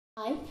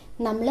Hi,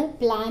 നമ്മൾ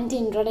plant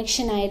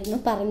introduction ആയിരുന്നു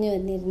പറഞ്ഞു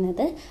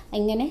വന്നിരുന്നത്.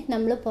 ഇങ്ങനെ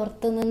നമ്മൾ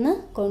പുറത്തുനിന്ന്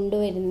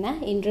കൊണ്ടുവരുന്ന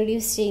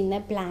ഇൻട്രൊഡ്യൂസ് ചെയ്യുന്ന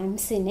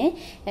പ്ലാന്റ്സിന്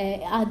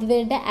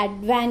അവരുടെ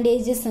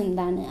അഡ്വാൻറ്റേജസ്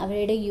എന്താണ്,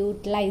 അവരുടെ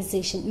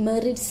യൂട്ടിലൈസേഷൻ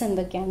മെറിറ്റ്സ്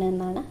എന്തൊക്കെയാണ്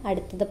എന്നാണ്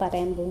അടുത്തത്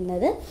പറയാൻ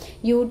പോകുന്നത്.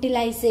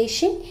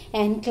 Utilisation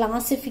and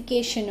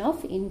classification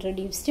of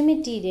introduced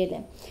material.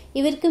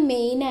 ഇവർക്ക്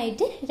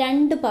മെയിനായിട്ട്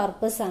രണ്ട്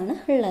പർപ്പസാണ്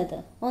ഉള്ളത്.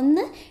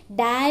 ഒന്ന്,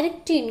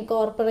 direct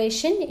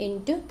incorporation in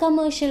to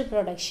commercial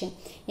production.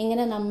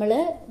 ഇങ്ങനെ നമ്മൾ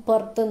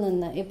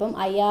പുറത്തുനിന്ന് ഇപ്പം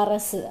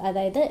IRS,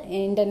 അതായത്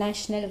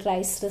ഇൻ്റർനാഷണൽ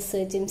റൈസ്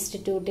റിസർച്ച്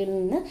ഇൻസ്റ്റിറ്റ്യൂട്ടിൽ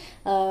നിന്ന്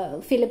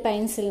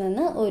ഫിലിപ്പൈൻസിൽ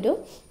നിന്ന് ഒരു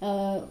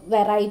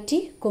വെറൈറ്റി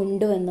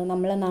കൊണ്ടുവന്നു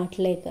നമ്മളെ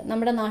നാട്ടിലേക്ക്.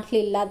 നമ്മുടെ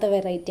നാട്ടിലില്ലാത്ത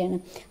വെറൈറ്റിയാണ്.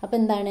 അപ്പം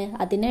എന്താണ്,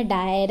 അതിനെ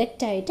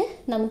ഡയറക്റ്റായിട്ട്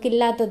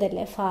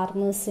നമുക്കില്ലാത്തതല്ലേ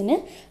ഫാർമേഴ്സിന്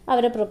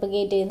അവരെ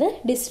പ്രൊപ്പഗേറ്റ് ചെയ്ത്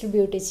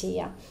ഡിസ്ട്രിബ്യൂട്ട്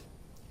ചെയ്യാം.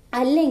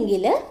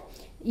 അല്ലെങ്കിൽ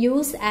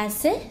use as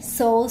a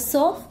source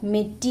of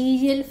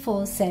material for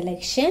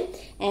selection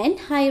and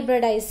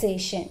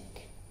hybridization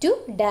to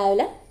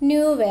develop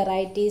new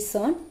varieties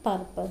on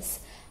purpose.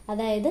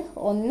 അതായത്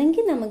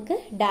ഒന്നെങ്കിൽ നമുക്ക്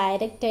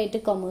ഡയറക്റ്റ് ആയിട്ട്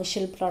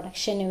കൊമേഴ്ഷ്യൽ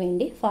പ്രൊഡക്ഷന്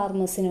വേണ്ടി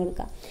ഫാർമേഴ്സിന്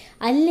കൊടുക്കാം,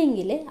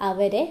 അല്ലെങ്കിൽ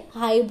അവരെ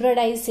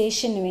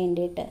ഹൈബ്രിഡൈസേഷന്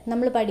വേണ്ടിയിട്ട്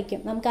നമ്മൾ പഠിക്കും.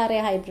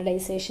 നമുക്കറിയാം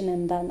ഹൈബ്രിഡൈസേഷൻ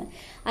എന്താണെന്ന്.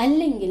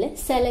 അല്ലെങ്കിൽ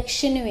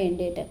സെലക്ഷന്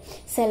വേണ്ടിയിട്ട്,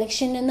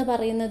 സെലക്ഷൻ എന്ന്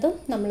പറയുന്നതും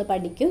നമ്മൾ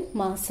പഠിക്കും.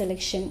 മാസ്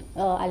സെലക്ഷൻ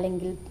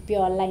അല്ലെങ്കിൽ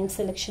പ്യുവർ ലൈൻ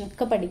സെലക്ഷൻ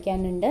ഒക്കെ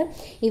പഠിക്കാനുണ്ട്.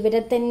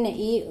 ഇവരെ തന്നെ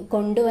ഈ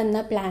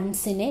കൊണ്ടുവന്ന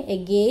പ്ലാന്റ്സിനെ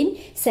എഗെയിൻ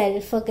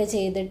സെൽഫൊക്കെ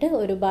ചെയ്തിട്ട്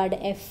ഒരുപാട്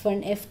F1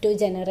 F2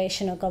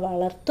 ജനറേഷനൊക്കെ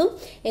വളർത്തും.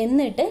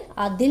 എന്നിട്ട്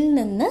അതിൽ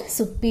നിന്ന്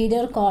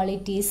സുപ്പീരിയർ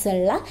ക്വാളിറ്റീസ്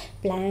ഉള്ള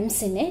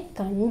പ്ലാന്റ്സിനെ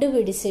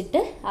കണ്ടുപിടിച്ചിട്ട്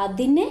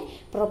അതിനെ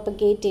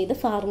പ്രൊപ്പഗേറ്റ് ചെയ്ത്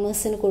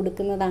ഫാർമേഴ്സിന്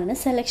കൊടുക്കുന്നതാണ്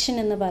സെലക്ഷൻ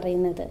എന്ന്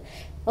പറയുന്നത്.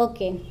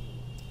 ഓക്കെ,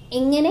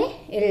 ഇങ്ങനെ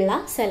ഉള്ള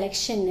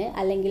സെലക്ഷന്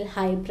അല്ലെങ്കിൽ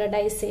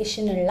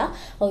ഹൈബ്രിഡൈസേഷനുള്ള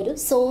ഒരു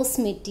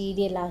സോഴ്സ്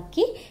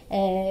മെറ്റീരിയലാക്കി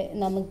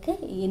നമുക്ക്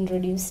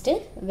ഇൻട്രൊഡ്യൂസ്ഡ്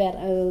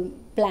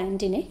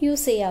പ്ലാന്റിനെ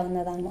യൂസ്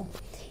ചെയ്യാവുന്നതാണ്.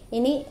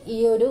 ഇനി ഈ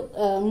ഒരു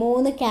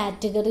 3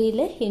 കാറ്റഗറിയിൽ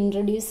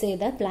ഇൻട്രൊഡ്യൂസ്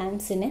ചെയ്ത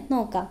പ്ലാന്റ്സിനെ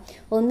നോക്കാം.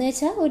 ഒന്ന്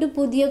വെച്ചാൽ ഒരു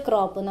പുതിയ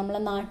ക്രോപ്പ്,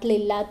 നമ്മളെ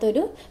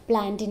നാട്ടിലില്ലാത്തൊരു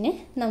പ്ലാന്റിനെ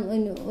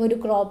ഒരു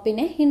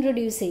ക്രോപ്പിനെ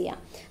ഇൻട്രൊഡ്യൂസ് ചെയ്യാം.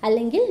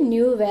 അല്ലെങ്കിൽ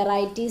new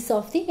varieties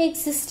of the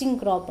existing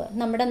crop.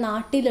 നമ്മുടെ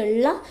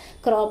നാട്ടിലുള്ള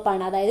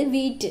ക്രോപ്പാണ്, അതായത്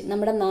വീറ്റ്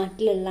നമ്മുടെ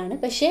നാട്ടിലുള്ളതാണ്,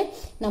 പക്ഷേ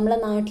നമ്മളെ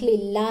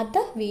നാട്ടിലില്ലാത്ത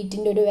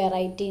വീറ്റിൻ്റെ ഒരു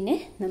വെറൈറ്റീനെ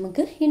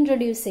നമുക്ക്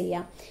ഇൻട്രൊഡ്യൂസ്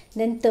ചെയ്യാം.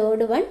 Then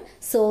third one,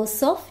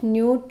 source of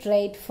new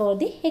trade for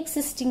the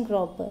existing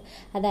crop.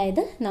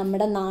 അതായത്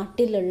നമ്മുടെ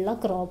നാട്ടിലുള്ള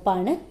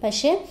ക്രോപ്പാണ്,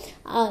 പക്ഷേ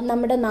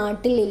നമ്മുടെ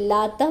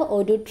നാട്ടിലില്ലാത്ത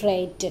ഒരു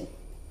ട്രേറ്റ്,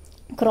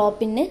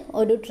 ക്രോപ്പിന്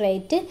ഒരു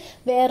ട്രേറ്റ്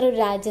വേറൊരു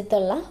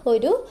രാജ്യത്തുള്ള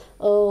ഒരു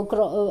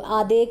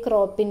അതേ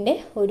ക്രോപ്പിൻ്റെ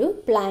ഒരു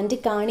പ്ലാന്റ്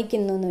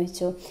കാണിക്കുന്നു എന്ന്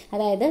വെച്ചു.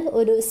 അതായത്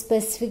ഒരു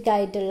സ്പെസിഫിക്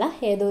ആയിട്ടുള്ള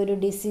ഏതോ ഒരു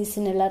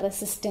ഡിസീസിനുള്ള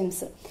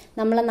റെസിസ്റ്റൻസ്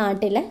നമ്മളെ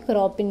നാട്ടിലെ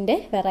ക്രോപ്പിൻ്റെ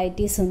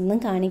വെറൈറ്റീസ് ഒന്നും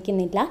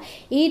കാണിക്കുന്നില്ല.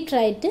 ഈ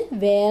ട്രേറ്റ്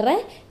വേറെ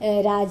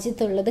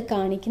രാജ്യത്തുള്ളത്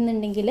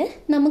കാണിക്കുന്നുണ്ടെങ്കിൽ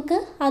നമുക്ക്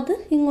അത്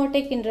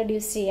ഇങ്ങോട്ടേക്ക്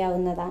ഇൻട്രൊഡ്യൂസ്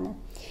ചെയ്യാവുന്നതാണ്.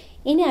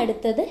 ഇനി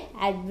അടുത്തത്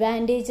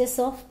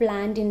അഡ്വാൻറ്റേജസ് ഓഫ്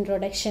പ്ലാന്റ്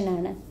ഇൻട്രൊഡക്ഷൻ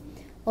ആണ്.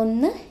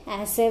 ഒന്ന്,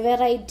 ആസ് എ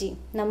വെറൈറ്റി,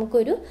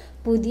 നമുക്കൊരു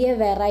പുതിയ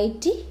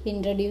വെറൈറ്റി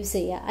ഇൻട്രൊഡ്യൂസ്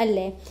ചെയ്യാം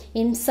അല്ലേ.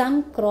 In some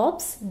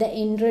crops the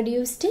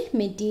introduced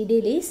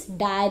material is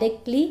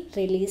directly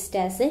released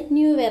as A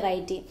new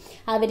variety.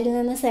 അവരിൽ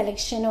നിന്ന്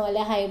സെലക്ഷനോ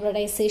അല്ലെ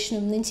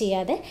ഹൈബ്രിഡൈസേഷനോ ഒന്നും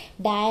ചെയ്യാതെ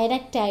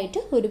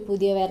ഡയറക്റ്റായിട്ട് ഒരു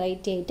പുതിയ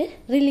വെറൈറ്റി ആയിട്ട്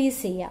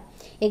റിലീസ് ചെയ്യാം.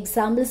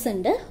 എക്സാമ്പിൾസ്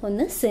ഉണ്ട്.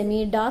 ഒന്ന്,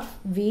 semi dwarf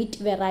wheat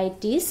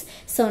varieties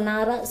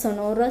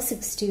Sonora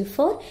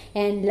 64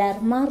 and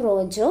ലർമ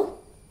Rojo,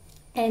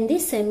 and the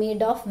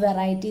semi-dwarf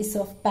varieties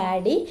of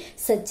paddy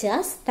such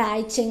as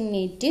Taichung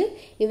native.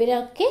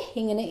 ഇവരൊക്കെ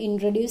ഇങ്ങനെ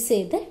ഇൻട്രൊഡ്യൂസ്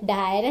ചെയ്ത്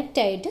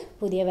ഡയറക്റ്റ് ആയിട്ട്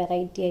പുതിയ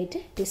വെറൈറ്റി ആയിട്ട്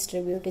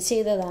ഡിസ്ട്രിബ്യൂട്ട്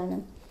ചെയ്തതാണ്.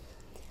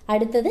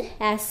 അടുത്തത്,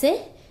 as A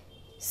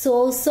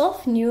source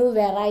of new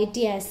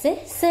variety as A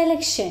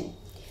selection.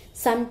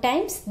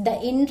 Sometimes the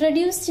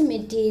introduced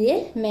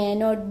material may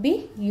not be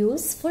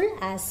useful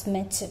as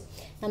much.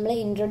 നമ്മൾ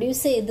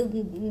introduce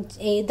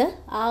ചെയ്ത്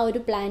ആ ഒരു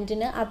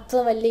പ്ലാന്റിന്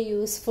അത്ര വലിയ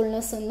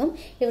യൂസ്ഫുൾനെസ് ഒന്നും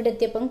ഇവിടെ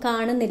എത്തിയപ്പം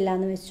കാണുന്നില്ല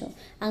എന്ന് വെച്ചു.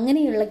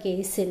 അങ്ങനെയുള്ള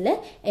കേസിൽ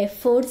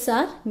efforts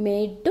are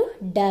made to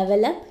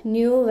develop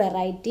new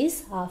varieties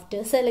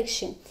after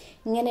selection.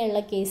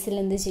 ഇങ്ങനെയുള്ള കേസിൽ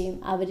എന്ത് ചെയ്യും,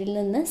 അവരിൽ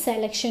നിന്ന്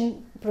സെലക്ഷൻ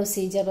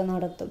പ്രൊസീജിയർ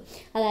നടത്തും.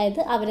 അതായത്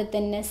അവരെ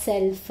തന്നെ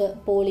സെൽഫ്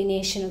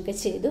പോളിനേഷനൊക്കെ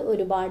ചെയ്ത്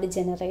ഒരുപാട്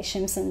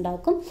ജനറേഷൻസ്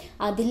ഉണ്ടാക്കും.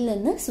 അതിൽ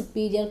നിന്ന്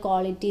സുപ്പീരിയർ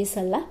ക്വാളിറ്റീസ്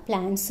ഉള്ള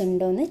പ്ലാന്റ്സ്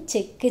ഉണ്ടോ എന്ന്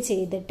ചെക്ക്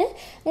ചെയ്തിട്ട്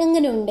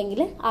എങ്ങനെ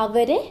ഉണ്ടെങ്കിൽ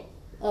അവരെ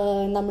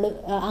നമ്മൾ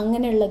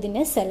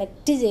അങ്ങനെയുള്ളതിനെ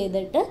സെലക്ട്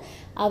ചെയ്തിട്ട്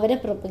അവരെ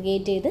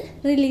പ്രൊപ്പഗേറ്റ് ചെയ്ത്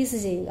റിലീസ്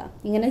ചെയ്യുക.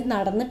 ഇങ്ങനെ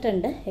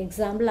നടന്നിട്ടുണ്ട്.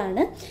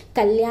 എക്സാമ്പിളാണ്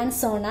Kalyan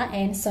സോണ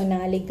and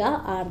Sonalika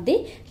are the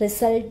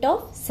result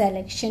of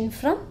selection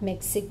from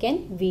Mexican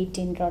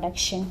wheat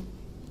introduction.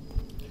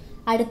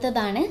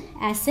 അടുത്തതാണ്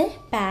as A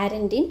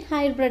parent in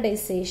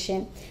hybridisation.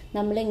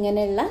 നമ്മൾ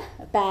ഇങ്ങനെയുള്ള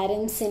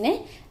പാരൻസിനെ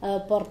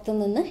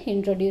പുറത്തുനിന്ന്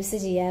ഇൻട്രൊഡ്യൂസ്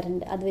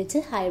ചെയ്യാറുണ്ട്. അത് വെച്ച്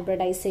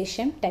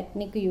ഹൈബ്രിഡൈസേഷൻ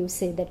ടെക്നിക്ക് യൂസ്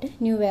ചെയ്തിട്ട്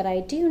ന്യൂ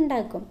വെറൈറ്റി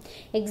ഉണ്ടാക്കും.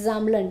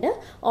 എക്സാമ്പിൾ ഉണ്ട്,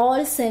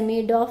 all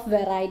സെമി-ഡോഫ്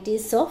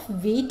varieties of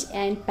wheat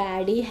and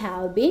paddy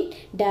have been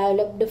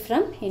developed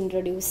from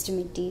introduced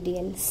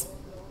materials.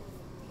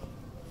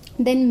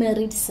 Then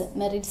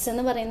merits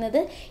എന്ന് പറയുന്നത്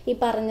ഈ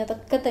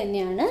പറഞ്ഞതൊക്കെ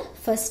തന്നെയാണ്.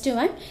 First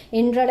one,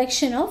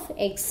 introduction of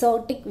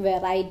exotic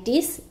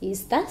varieties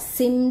is the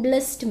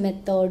simplest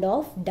method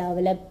of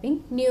developing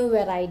new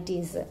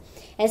varieties,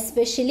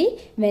 especially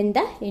when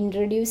the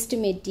introduced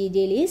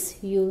material is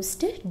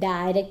used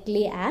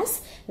directly as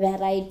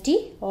variety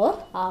or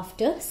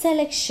after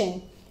selection.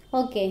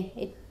 Okay,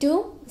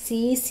 ഏറ്റവും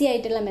easy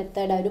ആയിട്ടുള്ള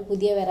method ഒരു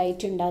പുതിയ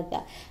variety ഉണ്ടാക്കുക.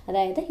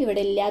 അതായത്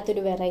ഇവിടെ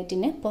ഇല്ലാത്തൊരു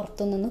വെറൈറ്റിനെ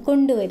പുറത്തുനിന്ന്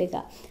കൊണ്ടുവരിക,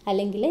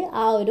 അല്ലെങ്കിൽ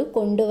ആ ഒരു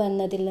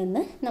കൊണ്ടുവന്നതിൽ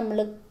നിന്ന് നമ്മൾ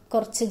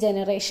കുറച്ച്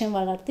ജനറേഷൻ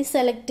വളർത്തി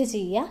സെലക്ട്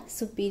ചെയ്യുക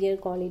സുപ്പീരിയർ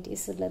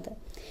ക്വാളിറ്റീസ് ഉള്ളത്.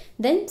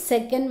 ദെൻ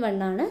സെക്കൻഡ് വൺ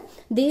ആണ്,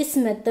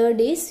 these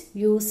method is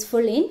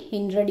useful in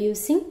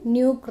introducing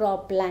new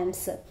crop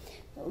plants.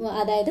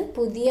 അതായത്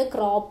പുതിയ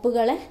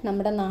ക്രോപ്പുകളെ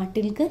നമ്മുടെ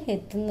നാട്ടിലേക്ക്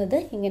എത്തുന്നത്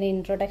ഇങ്ങനെ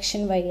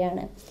ഇൻട്രൊഡക്ഷൻ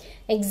വഴിയാണ്.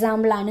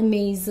 എക്സാമ്പിളാണ്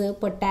മെയ്സ്,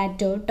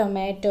 പൊട്ടാറ്റോ,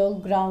 ടൊമാറ്റോ,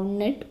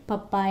 ഗ്രൗണ്ട്നട്ട്,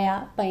 പപ്പായ,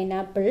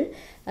 പൈനാപ്പിൾ,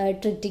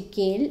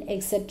 ട്രിറ്റിക്കേൽ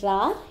എക്സെട്ര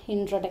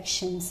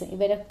ഇൻട്രൊഡക്ഷൻസ്.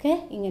 ഇവരൊക്കെ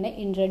ഇങ്ങനെ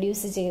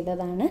ഇൻട്രൊഡ്യൂസ്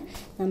ചെയ്തതാണ്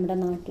നമ്മുടെ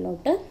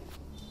നാട്ടിലോട്ട്.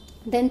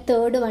 ദെൻ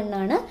തേർഡ് വൺ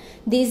ആണ്,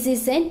 this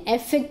is N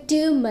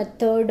effective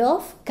method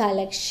of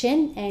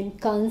collection and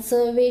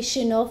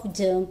conservation of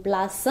germ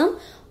plasm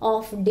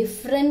of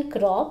different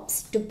crops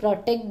to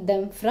protect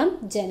them from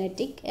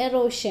genetic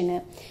എറോഷന്.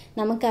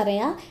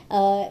 നമുക്കറിയാം,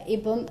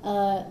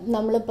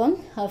 നമ്മളിപ്പം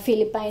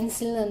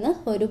ഫിലിപ്പൈൻസിൽ നിന്ന്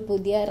ഒരു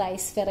പുതിയ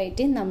റൈസ്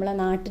വെറൈറ്റി നമ്മളെ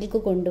നാട്ടിലേക്ക്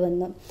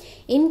കൊണ്ടുവന്നു.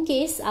 ഇൻ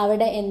കേസ്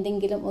അവിടെ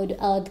എന്തെങ്കിലും ഒരു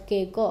എർത്ത്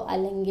കേക്കോ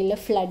അല്ലെങ്കിൽ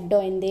ഫ്ലഡോ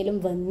എന്തെങ്കിലും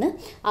വന്ന്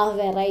ആ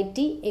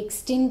വെറൈറ്റി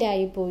എക്സ്റ്റിൻറ്റ്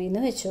ആയി പോയി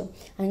എന്ന് വെച്ചോ,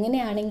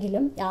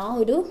 അങ്ങനെയാണെങ്കിലും ആ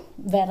ഒരു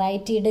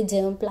വെറൈറ്റിയുടെ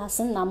ജേം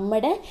പ്ലാസം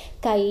നമ്മുടെ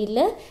കയ്യിൽ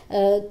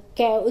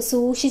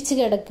സൂക്ഷിച്ച്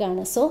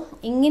കിടക്കുകയാണ്. സോ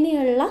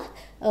ഇങ്ങനെയുള്ള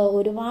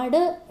ഒരുപാട്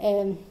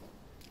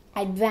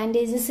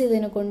അഡ്വാൻറ്റേജസ്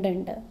ഇതിനെ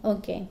കൊണ്ടുണ്ട്.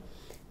 ഓക്കെ,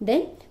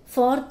 ദെൻ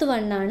ഫോർത്ത്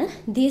വൺ ആണ്,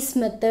 these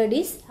method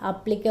is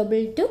applicable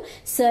to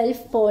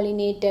self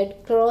pollinated,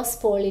 cross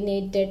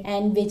pollinated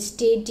and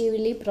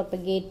വെജിറ്റേറ്റീവ്ലി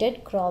propagated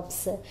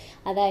crops.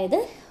 അതായത്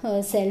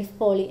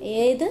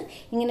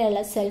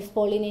ഇങ്ങനെയുള്ള സെൽഫ്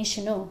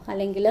പോളിനേഷനോ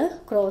അല്ലെങ്കിൽ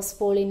ക്രോസ്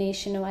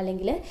പോളിനേഷനോ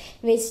അല്ലെങ്കിൽ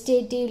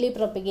വെജിറ്റേറ്റീവ്ലി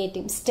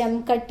പ്രൊപ്പഗേറ്റിംഗ് സ്റ്റെം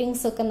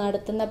കട്ടിങ്സ് ഒക്കെ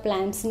നടത്തുന്ന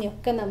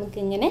പ്ലാന്റ്സിനെയൊക്കെ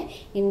നമുക്കിങ്ങനെ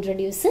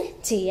ഇൻട്രൊഡ്യൂസ്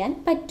ചെയ്യാൻ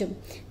പറ്റും.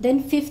 Then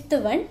fifth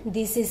one,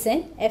 this is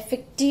N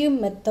effective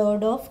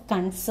method of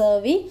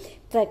conserving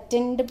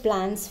threatened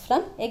plants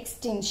from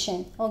extinction.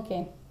 Okay,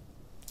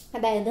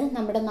 അതായത്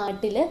നമ്മുടെ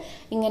നാട്ടിൽ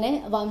ഇങ്ങനെ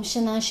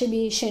വംശനാശ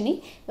ഭീഷണി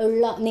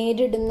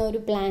നേരിടുന്ന ഒരു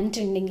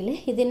പ്ലാന്റ് ഉണ്ടെങ്കിൽ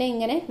ഇതിനെ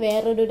ഇങ്ങനെ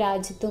വേറൊരു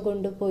രാജ്യത്ത്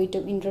കൊണ്ടുപോയിട്ട്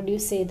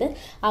ഇൻട്രൊഡ്യൂസ് ചെയ്ത്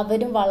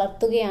അവരും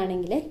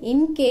വളർത്തുകയാണെങ്കിൽ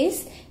ഇൻ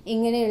കേസ്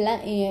ഇങ്ങനെയുള്ള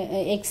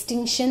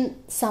എക്സ്റ്റിങ്ഷൻ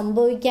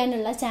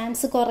സംഭവിക്കാനുള്ള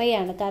ചാൻസ്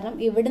കുറയാണ്. കാരണം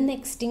ഇവിടുന്ന്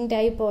എക്സ്റ്റിങ്റ്റ്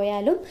ആയി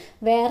പോയാലും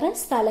വേറെ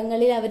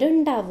സ്ഥലങ്ങളിൽ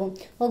അവരുണ്ടാവും.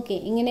 ഓക്കെ,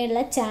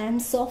 ഇങ്ങനെയുള്ള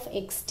ചാൻസ് ഓഫ്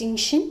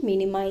എക്സ്റ്റിങ്ഷൻ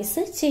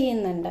മിനിമൈസ്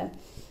ചെയ്യുന്നുണ്ട്.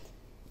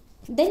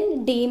 ദെൻ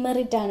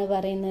ഡീമെറിറ്റ് ആണ്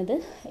പറയുന്നത്.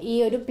 ഈ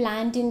ഒരു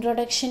പ്ലാന്റ്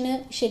ഇൻട്രൊഡക്ഷന്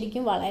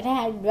ശരിക്കും വളരെ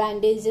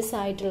അഡ്വാൻറ്റേജസ്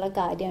ആയിട്ടുള്ള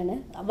കാര്യമാണ്.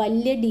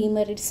 വലിയ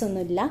ഡീമെറിറ്റ്സ്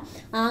ഒന്നുമില്ല.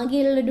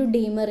 ആകെയുള്ളൊരു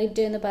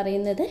ഡീമെറിറ്റ് എന്ന്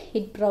പറയുന്നത്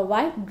it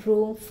provide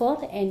room for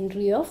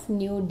entry of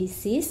new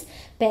disease,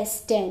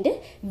 pest and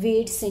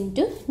weeds in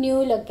to new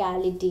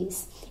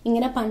localities.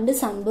 ഇങ്ങനെ പണ്ട്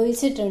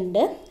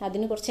സംഭവിച്ചിട്ടുണ്ട്.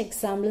 അതിന് കുറച്ച്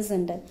എക്സാമ്പിൾസ്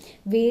ഉണ്ട്.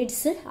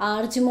 വീഡ്സ്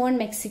ആർജുമോൺ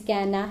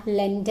മെക്സിക്കാന,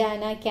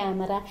 ലെൻഡാന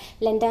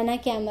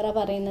ക്യാമറ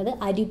പറയുന്നത്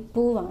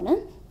അരിപ്പൂവാണ്.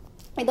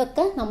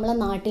 ഇതൊക്കെ നമ്മളെ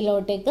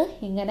നാട്ടിലോട്ടേക്ക്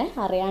ഇങ്ങനെ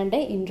അറിയാണ്ട്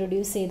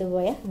ഇൻട്രൊഡ്യൂസ് ചെയ്തു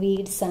പോയ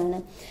വീഡ്സ് ആണ്.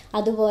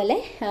 അതുപോലെ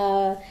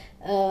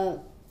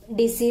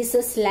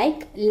diseases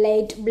like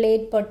late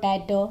blade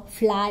potato,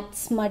 flat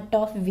സ്മട്ട്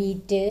of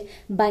wheat,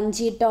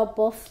 bungee top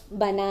of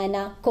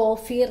banana,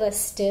 coffee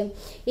rest,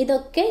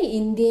 ഇതൊക്കെ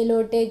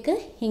ഇന്ത്യയിലോട്ടേക്ക്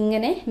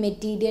ഇങ്ങനെ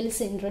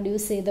മെറ്റീരിയൽസ്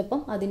ഇൻട്രൊഡ്യൂസ്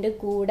ചെയ്തപ്പം അതിൻ്റെ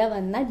കൂടെ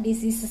വന്ന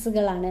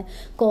ഡിസീസസുകളാണ്.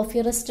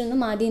 കോഫി റസ്റ്റ്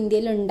ഒന്നും ആദ്യം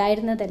ഇന്ത്യയിൽ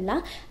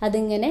ഉണ്ടായിരുന്നതല്ല,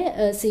 അതിങ്ങനെ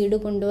സീഡ്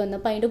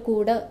കൊണ്ടുവന്നപ്പോൾ അതിൻ്റെ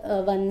കൂടെ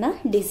വന്ന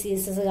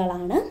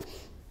ഡിസീസസുകളാണ്.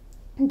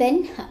 ദെൻ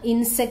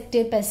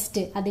ഇൻസെക്റ്റ്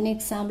പെസ്റ്റ്, അതിന്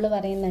എക്സാമ്പിൾ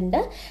പറയുന്നുണ്ട്.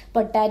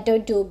 Potato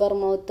tuber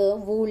mouth,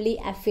 woolly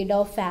aphid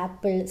of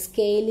apple,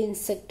 scale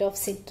insect of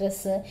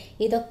citrus,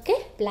 ഇതൊക്കെ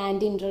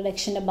പ്ലാന്റ്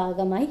ഇൻട്രൊഡക്ഷൻ്റെ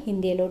ഭാഗമായി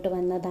ഇന്ത്യയിലോട്ട്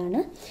വന്നതാണ്.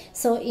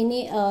 സോ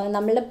ഇനി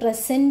നമ്മൾ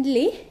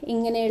പ്രസൻ്റ്ലി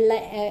ഇങ്ങനെയുള്ള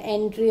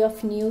entry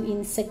of new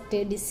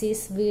insect,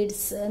 disease,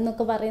 weeds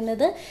എന്നൊക്കെ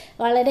പറയുന്നത്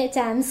വളരെ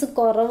ചാൻസ്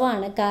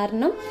കുറവാണ്.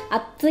 കാരണം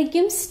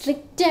അത്രയ്ക്കും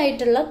സ്ട്രിക്റ്റ്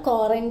ആയിട്ടുള്ള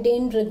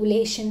ക്വാറന്റൈൻ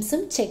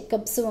റെഗുലേഷൻസും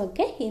ചെക്കപ്സും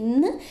ഒക്കെ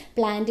ഇന്ന്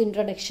പ്ലാന്റ്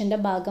ഇൻട്രൊഡക്ഷൻ്റെ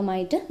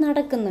ഭാഗമായിട്ട്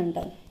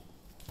നടക്കുന്നുണ്ട്.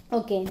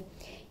 ഓക്കെ,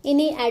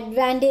 ഇനി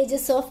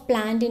അഡ്വാൻറ്റേജസ് ഓഫ്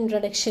പ്ലാന്റ്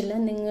ഇൻട്രൊഡക്ഷനിൽ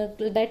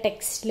നിങ്ങളുടെ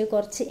ടെക്സ്റ്റിൽ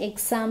കുറച്ച്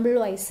എക്സാമ്പിൾ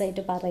വൈസ്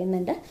ആയിട്ട്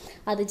പറയുന്നുണ്ട്.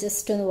 അത്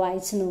ജസ്റ്റ് ഒന്ന്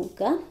വായിച്ച്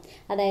നോക്കുക.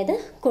 അതായത്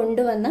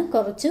കൊണ്ടുവന്ന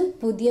കുറച്ച്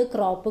പുതിയ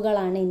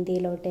ക്രോപ്പുകളാണ്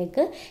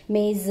ഇന്ത്യയിലോട്ടേക്ക്.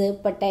 Maze,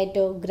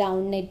 potato,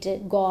 groundnut,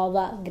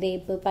 Goa,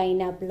 grape,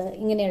 pineapple,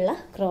 ഇങ്ങനെയുള്ള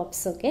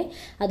ക്രോപ്സൊക്കെ.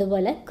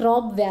 അതുപോലെ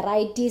ക്രോപ്പ്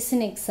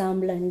വെറൈറ്റീസിന്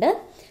എക്സാമ്പിൾ ഉണ്ട്.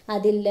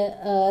 അതിൽ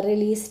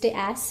released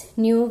as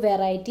new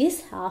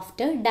varieties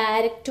after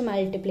direct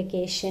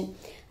multiplication.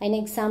 അതിന്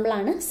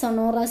എക്സാമ്പിളാണ്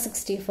സൊണോറ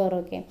 64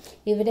 ഒക്കെ.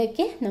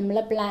 ഇവരൊക്കെ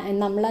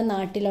നമ്മളെ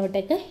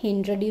നാട്ടിലോട്ടൊക്കെ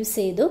ഇൻട്രൊഡ്യൂസ്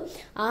ചെയ്തു.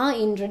 ആ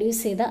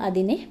ഇൻട്രൊഡ്യൂസ് ചെയ്ത്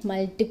അതിനെ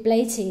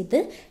മൾട്ടിപ്ലൈ ചെയ്ത്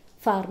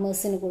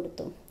ഫാർമേഴ്സിന്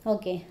കൊടുത്തു.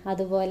 ഓക്കെ,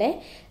 അതുപോലെ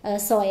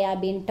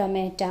സോയാബീൻ,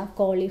 ടൊമാറ്റോ,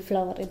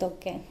 കോളിഫ്ലവർ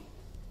ഇതൊക്കെ.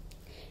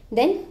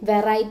 Then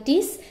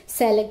varieties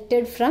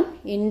selected from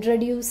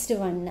introduced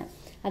one,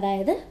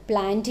 അതായത്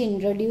പ്ലാന്റ്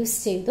ഇൻട്രൊഡ്യൂസ്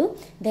ചെയ്തു,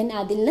 ദെൻ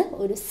അതിൽ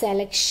ഒരു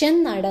സെലക്ഷൻ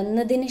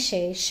നടന്നതിന്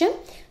ശേഷം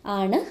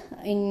ആണ്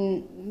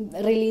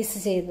റിലീസ്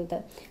ചെയ്തത്.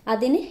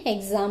 അതിന്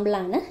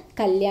എക്സാമ്പിളാണ്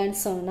Kalyan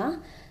സോണ,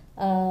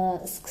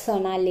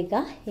 സൊണാലിക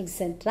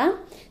etcetera.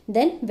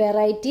 Then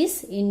varieties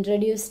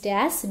introduced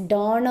as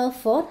donor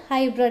four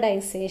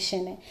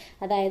ഹൈബ്രിഡൈസേഷന്,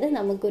 അതായത്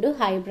നമുക്കൊരു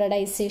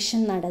ഹൈബ്രിഡൈസേഷൻ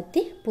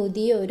നടത്തി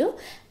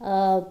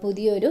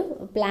പുതിയൊരു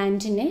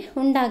പ്ലാന്റിനെ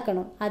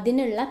ഉണ്ടാക്കണം.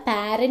 അതിനുള്ള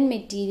പാരന്റ്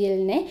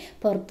മെറ്റീരിയലിനെ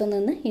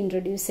പുറത്തുനിന്ന്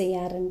ഇൻട്രൊഡ്യൂസ്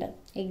ചെയ്യാറുണ്ട്.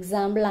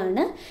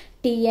 എക്സാമ്പിളാണ്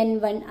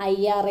TN1,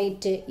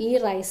 IR8 ഈ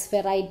റൈസ്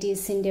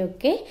വെറൈറ്റീസിൻ്റെ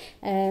ഒക്കെ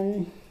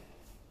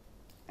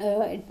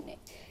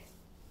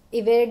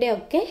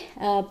ഇവരുടെയൊക്കെ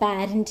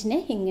പാരൻറ്റിനെ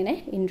ഇങ്ങനെ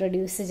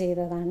ഇൻട്രൊഡ്യൂസ്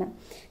ചെയ്തതാണ്.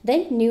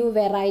 Then new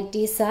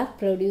varieties are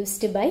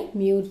produced by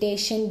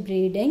mutation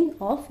breeding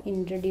of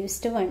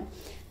introduced one,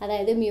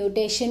 അതായത്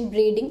മ്യൂട്ടേഷൻ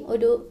ബ്രീഡിംഗ്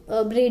ഒരു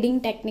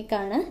ബ്രീഡിംഗ്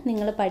ടെക്നിക്കാണ്,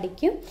 നിങ്ങൾ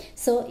പഠിക്കും.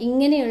 സോ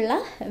ഇങ്ങനെയുള്ള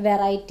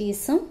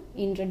വെറൈറ്റീസും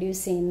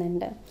ഇൻട്രൊഡ്യൂസ്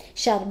ചെയ്യുന്നുണ്ട്.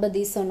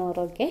 ഷർബതി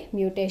സൊണോറൊക്കെ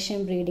മ്യൂട്ടേഷൻ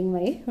ബ്രീഡിംഗ്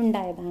വഴി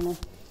ഉണ്ടായതാണ്.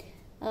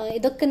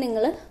 ഇതൊക്കെ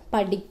നിങ്ങൾ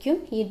പഠിക്കും.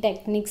 ഈ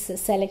ടെക്നിക്സ്,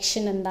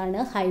 സെലക്ഷൻ എന്താണ്,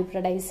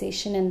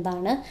 ഹൈബ്രിഡൈസേഷൻ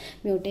എന്താണ്,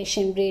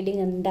 മ്യൂട്ടേഷൻ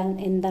ബ്രീഡിംഗ്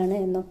എന്താണ്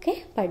എന്നൊക്കെ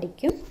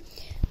പഠിക്കും.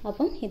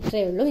 അപ്പം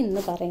ഇത്രയേ ഉള്ളൂ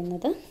ഇന്ന്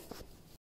പറയുന്നത്.